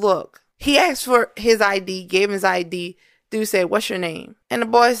like, look, he asked for his ID, gave him his ID. Dude said, what's your name? And the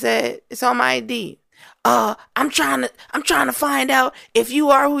boy said, it's on my ID. I'm trying to find out if you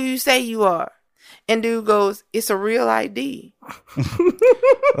are who you say you are. And dude goes, it's a real ID.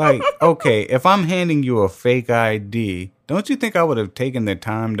 Like, okay, if I'm handing you a fake ID, don't you think I would have taken the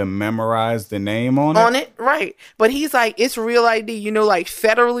time to memorize the name on it? On it, right. But he's like, it's real ID, like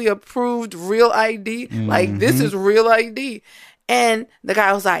federally approved real ID. Like, this is real ID. And the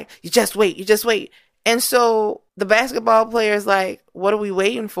guy was like, you just wait. And so the basketball player is like, what are we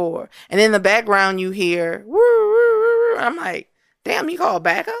waiting for? And in the background, you hear, woo, woo, woo. I'm like, damn, you call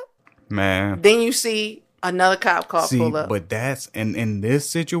backup? Man. Then you see another cop car pull up. But that's, in this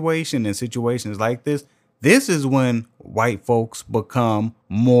situation, in situations like this is when white folks become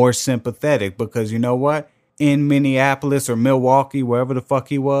more sympathetic, because you know what? In Minneapolis or Milwaukee, wherever the fuck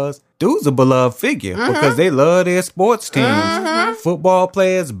he was, dude's a beloved figure because they love their sports teams. Football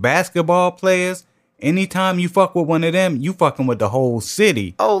players, basketball players. Anytime you fuck with one of them, you fucking with the whole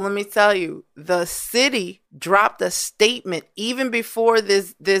city. Oh, let me tell you, the city dropped a statement even before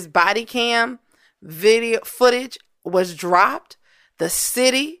this body cam video footage was dropped. The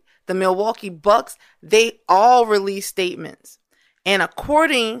city, the Milwaukee Bucks, they all released statements. And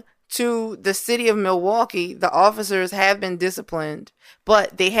according to the city of Milwaukee, the officers have been disciplined,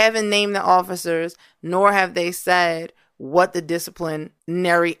 but they haven't named the officers, nor have they said what the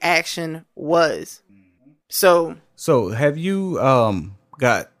disciplinary action was. So have you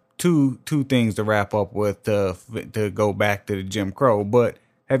got two things to wrap up with to go back to the Jim Crow, but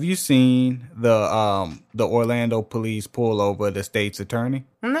have you seen the Orlando police pull over the state's attorney?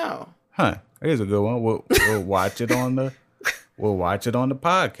 No. Here's a good one. We'll watch it on the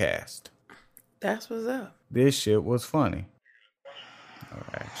podcast. That's what's up. This shit was funny.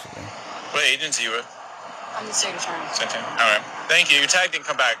 Actually. What agency you with? I'm the state attorney. All right. Thank you. Your tag didn't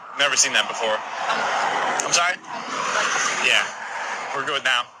come back. Never seen that before. I'm sorry? Yeah. We're good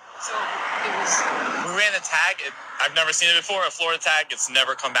now. So it was... We ran a tag. I've never seen it before. A Florida tag. It's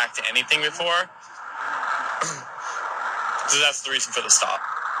never come back to anything before. So that's the reason for the stop.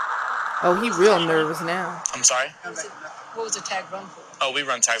 Oh, he real nervous now. I'm sorry? What was the tag run for? Oh, we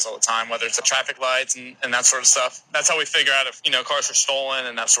run tags all the time, whether it's the traffic lights and that sort of stuff. That's how we figure out if, cars are stolen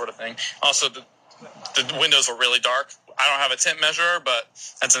and that sort of thing. Also, the windows were really dark. I don't have a tint measurer, but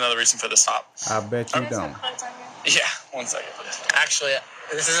that's another reason for the stop. I bet you don't. Yeah, 1 second. Actually,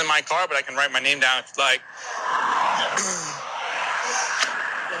 this isn't my car, but I can write my name down if you'd like.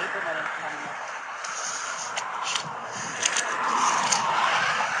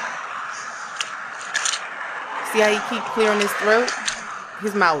 See how he keep clearing his throat?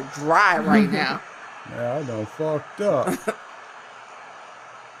 His mouth dry right now. Yeah, I done fucked up.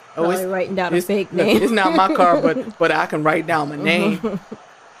 Oh, Probably writing down a fake name. It's not my car, but I can write down my name.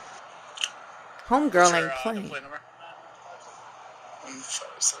 Homegirl ain't playing. Plate number.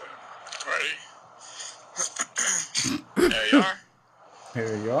 157. Ready? There you are.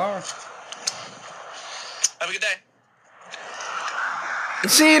 Here you are. Have a good day.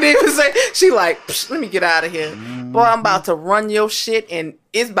 She didn't even say. She like, let me get out of here. Boy, I'm about to run your shit, and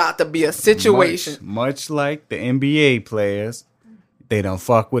it's about to be a situation. Much like the NBA players, they done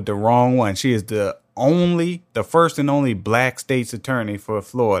fuck with the wrong one. She is the first and only black state's attorney for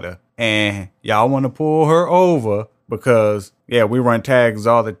Florida. And y'all want to pull her over because, yeah, we run tags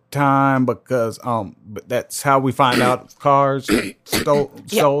all the time because but that's how we find out cars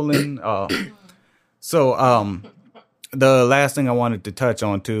stolen. The last thing I wanted to touch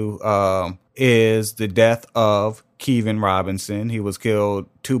on too is the death of Kevin Robinson. He was killed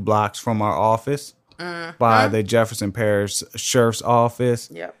 2 blocks from our office by the Jefferson Parish Sheriff's Office.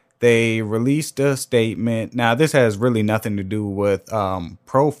 Yep. They released a statement. Now, this has really nothing to do with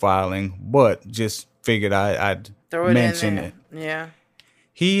profiling, but just figured I'd mention it. Yeah.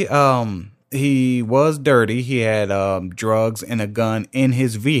 He was dirty. He had drugs and a gun in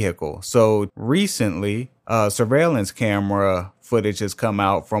his vehicle. So recently, surveillance camera footage has come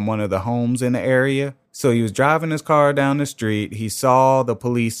out from one of the homes in the area. So he was driving his car down the street. He saw the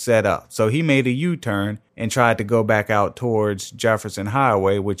police set up. So he made a U-turn and tried to go back out towards Jefferson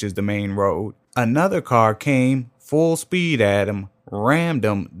Highway, which is the main road. Another car came full speed at him, rammed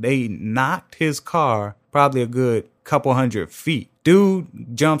him. They knocked his car probably a good couple 100 feet. Dude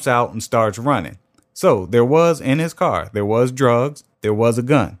jumps out and starts running. So there was in his car, there was drugs, there was a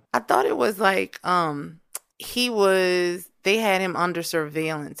gun. I thought it was like they had him under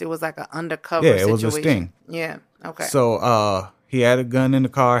surveillance. It was like an undercover situation. Yeah, it was a sting. Yeah, okay. So he had a gun in the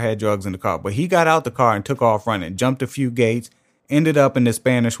car, had drugs in the car, but he got out the car and took off running, jumped a few gates, ended up in the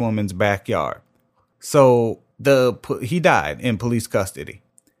Spanish woman's backyard. So he died in police custody.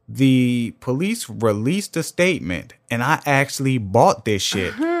 The police released a statement, and I actually bought this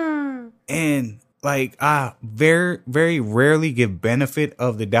shit. And I very, very rarely give benefit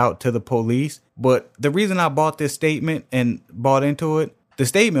of the doubt to the police. But the reason I bought this statement and bought into it, the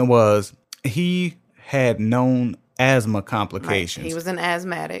statement was he had known asthma complications. Right. He was an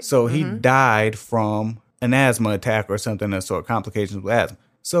asthmatic. So he died from an asthma attack or something of sort, complications with asthma.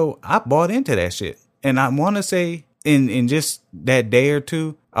 So I bought into that shit. And I want to say in just that day or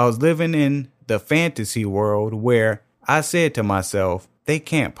two, I was living in the fantasy world where I said to myself, they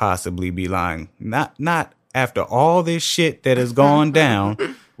can't possibly be lying. Not after all this shit that has gone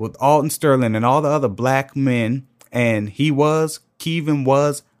down with Alton Sterling and all the other black men. And Kevin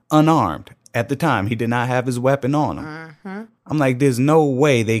was unarmed at the time. He did not have his weapon on him. I'm like, there's no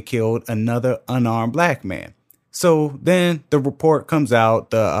way they killed another unarmed black man. So then the report comes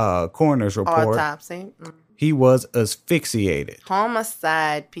out, the coroner's report. Autopsy. He was asphyxiated.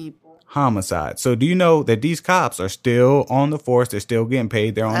 Homicide, people. Homicide. So do you know that these cops are still on the force? They're still getting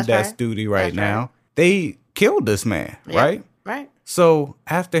paid. They're on That's death right. duty right That's now. right. They killed this man, right? Right. So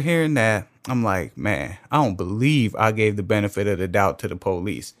after hearing that, I'm like, man, I don't believe I gave the benefit of the doubt to the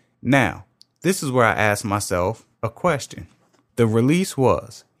police. Now, this is where I asked myself a question. The release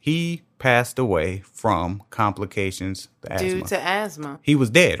was he passed away from complications to asthma. Due to asthma. He was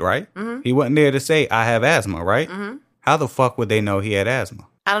dead, right? Mm-hmm. He wasn't there to say, I have asthma, right? Mm-hmm. How the fuck would they know he had asthma?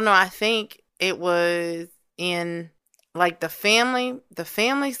 I don't know. I think it was in like the family,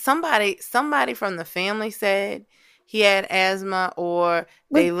 somebody from the family said he had asthma, or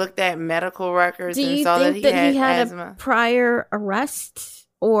they looked at medical records and saw that he had asthma. A prior arrest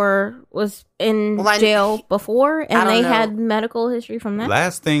or was in jail before and they had medical history from that?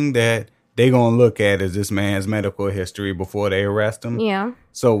 Last thing that they gonna look at is this man's medical history before they arrest him. Yeah.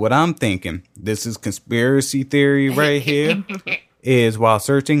 So what I'm thinking, this is conspiracy theory right here, is while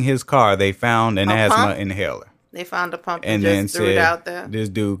searching his car, they found an asthma pump? inhaler. They found a pump And and then just threw it out there. said, this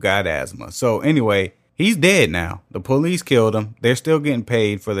dude got asthma. So anyway, he's dead now. The police killed him. They're still getting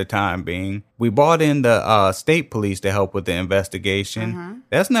paid for the time being. We brought in the state police to help with the investigation.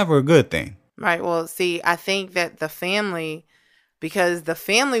 That's never a good thing. Right. Well, see, I think that the family, because the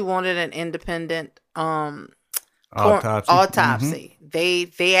family wanted an independent autopsy.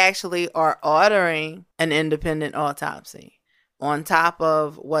 They actually are ordering an independent autopsy on top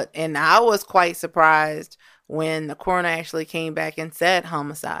of what, and I was quite surprised when the coroner actually came back and said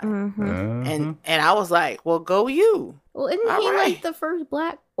homicide. And I was like, well, go you. Well, isn't All he right. like the first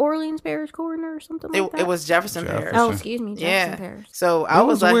Black Orleans Parish coroner or something like that? It was Jefferson Parish. Oh, excuse me, Jefferson Parish. So I That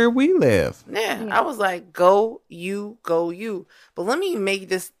was was like, where we live. yeah, I was like, go you. But let me make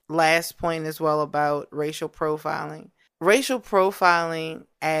this last point as well about racial profiling. Racial profiling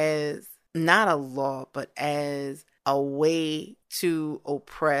as not a law, but as a way to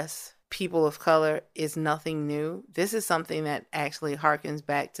oppress people of color is nothing new. This is something that actually harkens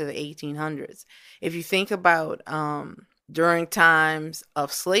back to the 1800s. If you think about during times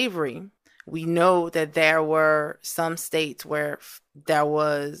of slavery, we know that there were some states where there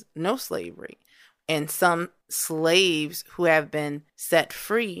was no slavery, and some slaves who have been set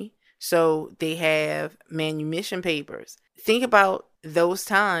free, so they have manumission papers. Think about those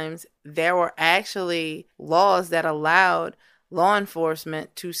times. There were actually laws that allowed law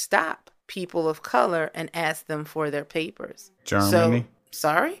enforcement to stop people of color and ask them for their papers. Germany.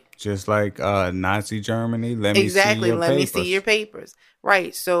 Sorry? Just like Nazi Germany. Let me see your papers.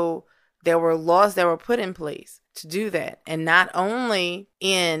 Right. So there were laws that were put in place to do that. And not only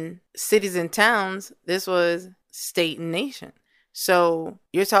in cities and towns, this was state and nation. So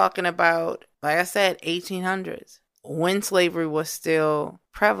you're talking about, like I said, 1800s, when slavery was still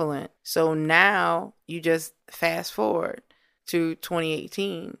prevalent. So now you just fast forward to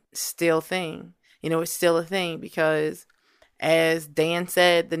 2018, still a thing. It's still a thing because, as Dan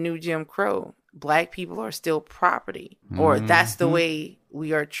said, the new Jim Crow, Black people are still property, or that's the way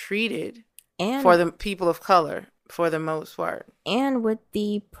we are treated And for the people of color for the most part. And with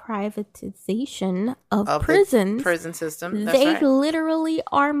the privatization of The prisons, prison system, that's they right. literally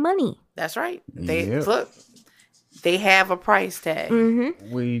are money. That's right. They Yep. look. They have a price tag.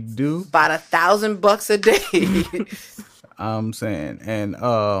 We do. About $1,000 a day. I'm saying, and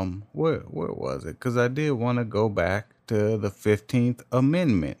where was it? Because I did want to go back to the 15th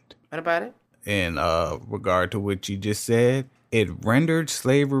Amendment What about it? in regard to what you just said. It rendered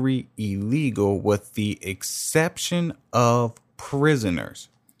slavery illegal with the exception of prisoners.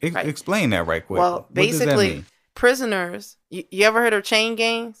 Right. Explain that right quick. Well, What does that basically, mean? prisoners. You ever heard of chain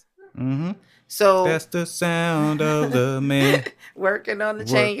gangs? Mm-hmm. So That's the sound of the man working on the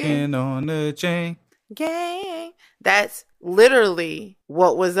chain gang. working on the chain. Gang. That's literally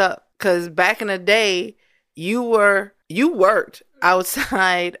what was up. Because back in the day, you worked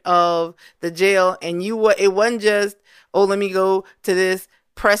outside of the jail, and it wasn't just, oh, let me go to this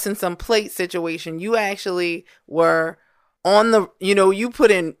pressing some plate situation. You actually were on the, you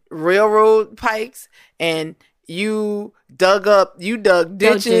put in railroad pikes, and you dug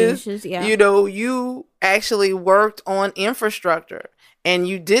ditches. Yeah. You actually worked on infrastructure, and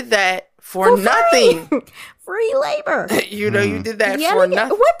you did that for nothing. Free labor. You did that Yeah, for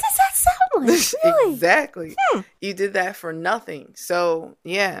nothing. what does that sound like? Really? Exactly. You did that for nothing. So,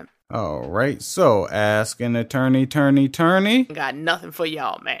 yeah. All right. So, ask an attorney. Got nothing for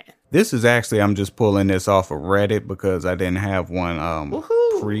y'all, man. This is actually, I'm just pulling this off of Reddit because I didn't have one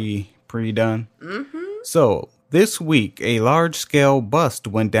pre-done. Mm-hmm. So, this week, a large-scale bust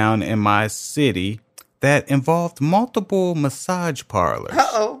went down in my city that involved multiple massage parlors.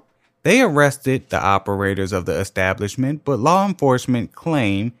 Uh-oh. They arrested the operators of the establishment, but law enforcement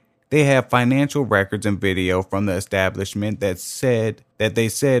claim they have financial records and video from the establishment that they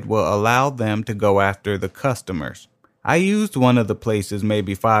said will allow them to go after the customers. I used one of the places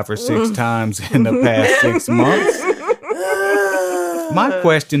maybe 5 or 6 times in the past 6 months. My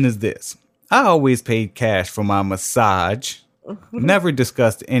question is this. I always paid cash for my massage. Never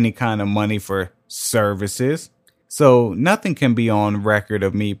discussed any kind of money for services. So nothing can be on record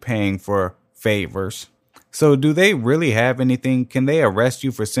of me paying for favors. So do they really have anything? Can they arrest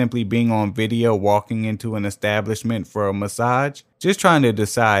you for simply being on video walking into an establishment for a massage? Just trying to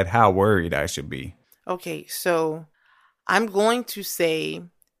decide how worried I should be. Okay, so I'm going to say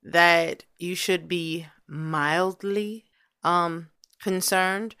that you should be mildly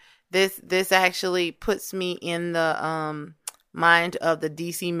concerned. This actually puts me in the mind of the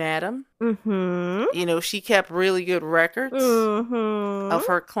DC Madam. Mm-hmm. You know, she kept really good records Mm-hmm. of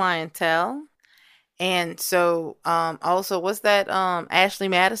her clientele. And so, also, what's that? Ashley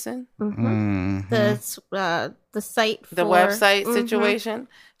Madison, Mhm. The site for the website Mhm. situation.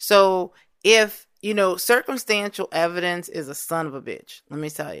 So, if you know, circumstantial evidence is a son of a bitch. Let me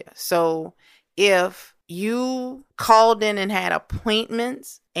tell you. So, if you called in and had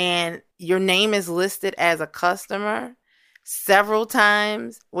appointments, and your name is listed as a customer several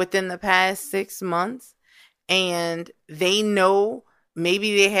times within the past 6 months, and they know,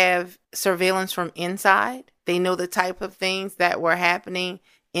 maybe they have surveillance from inside, they know the type of things that were happening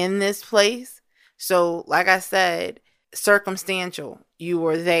in this place. So, like I said, circumstantial. You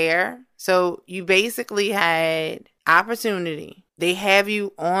were there. So you basically had opportunity. They have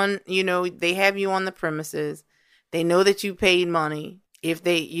you on, you know, they have you on the premises. They know that you paid money if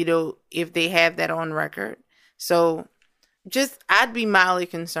they, you know, if they have that on record. So just, I'd be mildly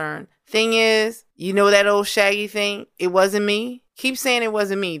concerned. Thing is, you know that old Shaggy thing? It wasn't me. Keep saying it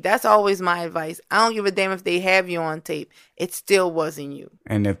wasn't me. That's always my advice. I don't give a damn if they have you on tape. It still wasn't you.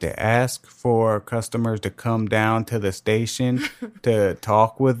 And if they ask for customers to come down to the station to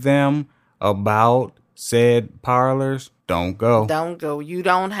talk with them about said parlors, don't go. Don't go. You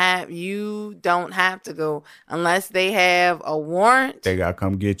don't have to go unless they have a warrant. They gotta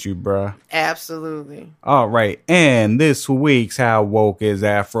come get you, bruh. Absolutely. All right, and this week's How Woke is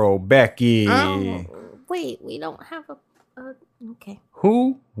Afro Becky. Oh, wait, we don't have a okay.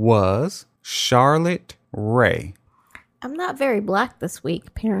 Who was Charlotte Ray? I'm not very black this week,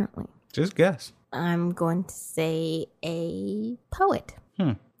 apparently. Just guess. I'm going to say a poet.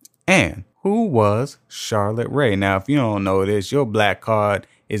 And who was Charlotte Ray? Now, if you don't know this, your black card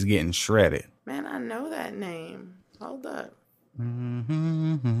is getting shredded. Man, I know that name. Hold up.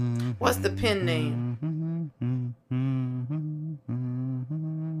 What's the pen name?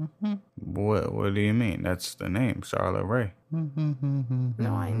 What do you mean? That's the name, Charlotte Ray.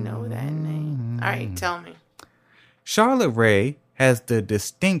 No, I know that name. All right, tell me. Charlotte Ray has the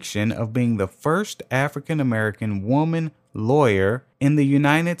distinction of being the first African-American woman lawyer in the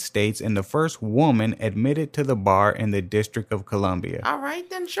United States and the first woman admitted to the bar in the District of Columbia. All right,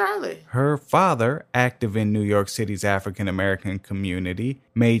 then, Charlotte. Her father, active in New York City's African-American community,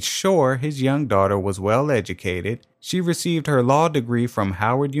 made sure his young daughter was well educated. She received her law degree from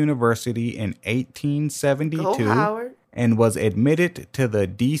Howard University in 1872 Go, Howard. and was admitted to the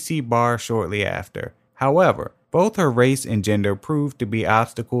D.C. bar shortly after. However, both her race and gender proved to be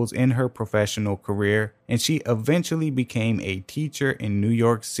obstacles in her professional career, and she eventually became a teacher in New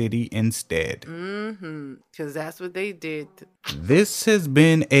York City instead. Because that's what they did. This has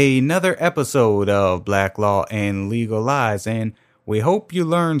been another episode of Black Law and Legal Lies, and we hope you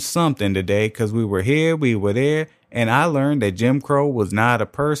learned something today, because we were here, we were there, and I learned that Jim Crow was not a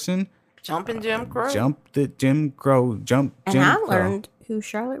person. Jumping Jim Crow. Jump the Jim Crow, jump And Jim I Crow. learned who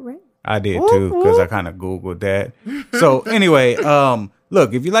Charlotte Ray. I did too, because I kind of Googled that. So anyway,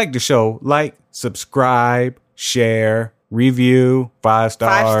 look, if you like the show, like, subscribe, share, review, 5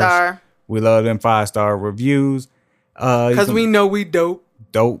 stars. 5-star. We love them 5-star reviews. Because we know we dope.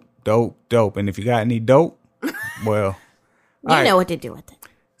 Dope. And if you got any dope, well, You know what to do with it.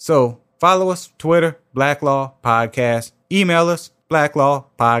 so follow us, Twitter, Black Law Podcast. Email us,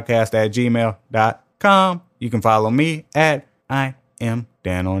 blacklawpodcast@gmail.com. You can follow me at I am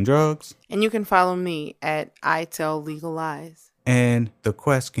Dan on Drugs. And you can follow me at I Tell Legal Lies. And the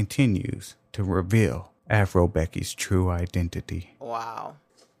quest continues to reveal Afro Becky's true identity. Wow.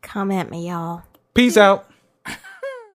 Come at me, y'all. Peace out.